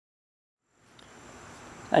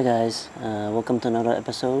Hi guys, welcome to another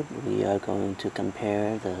episode. We are going to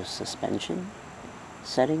compare the suspension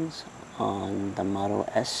settings on the Model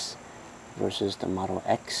S versus the Model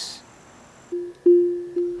X.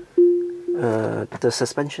 The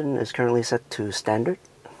suspension is currently set to standard.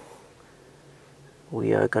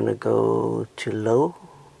 We are going to go to low.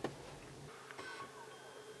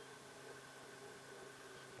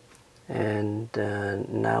 And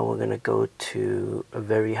now we're going to go to a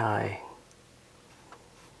very high.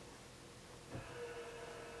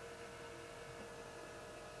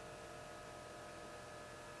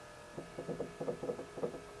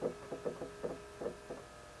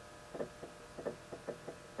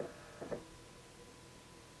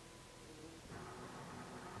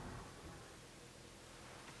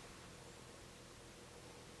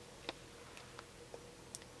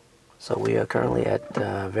 So we are currently at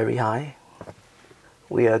very high.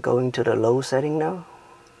 We are going to the low setting now.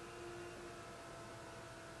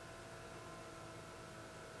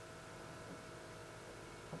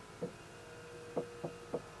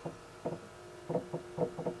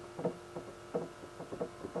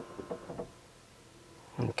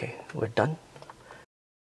 Okay, we're done.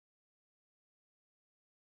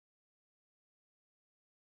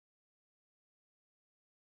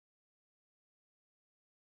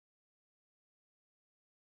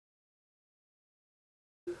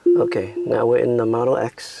 Okay, now we're in the Model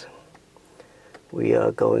X. We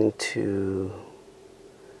are going to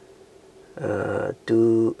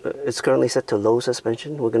it's currently set to low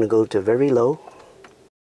suspension. We're going to go to very low.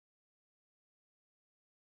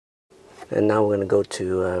 And now we're going to go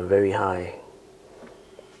to very high.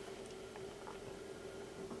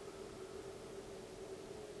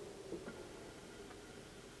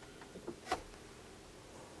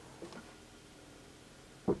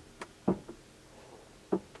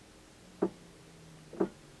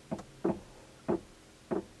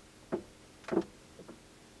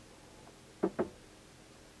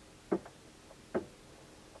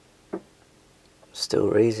 Still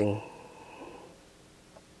raising.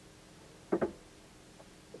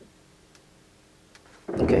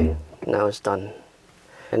 Okay, now it's done.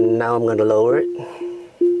 And now I'm going to lower it.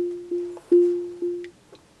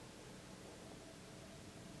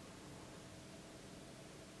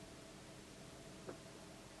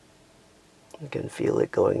 You can feel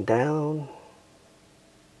it going down.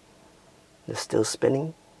 It's still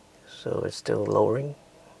spinning, so it's still lowering.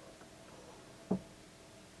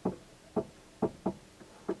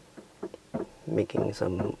 Making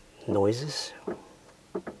some noises.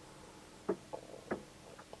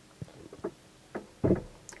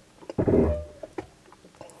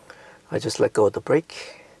 I just let go of the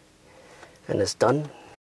brake and it's done.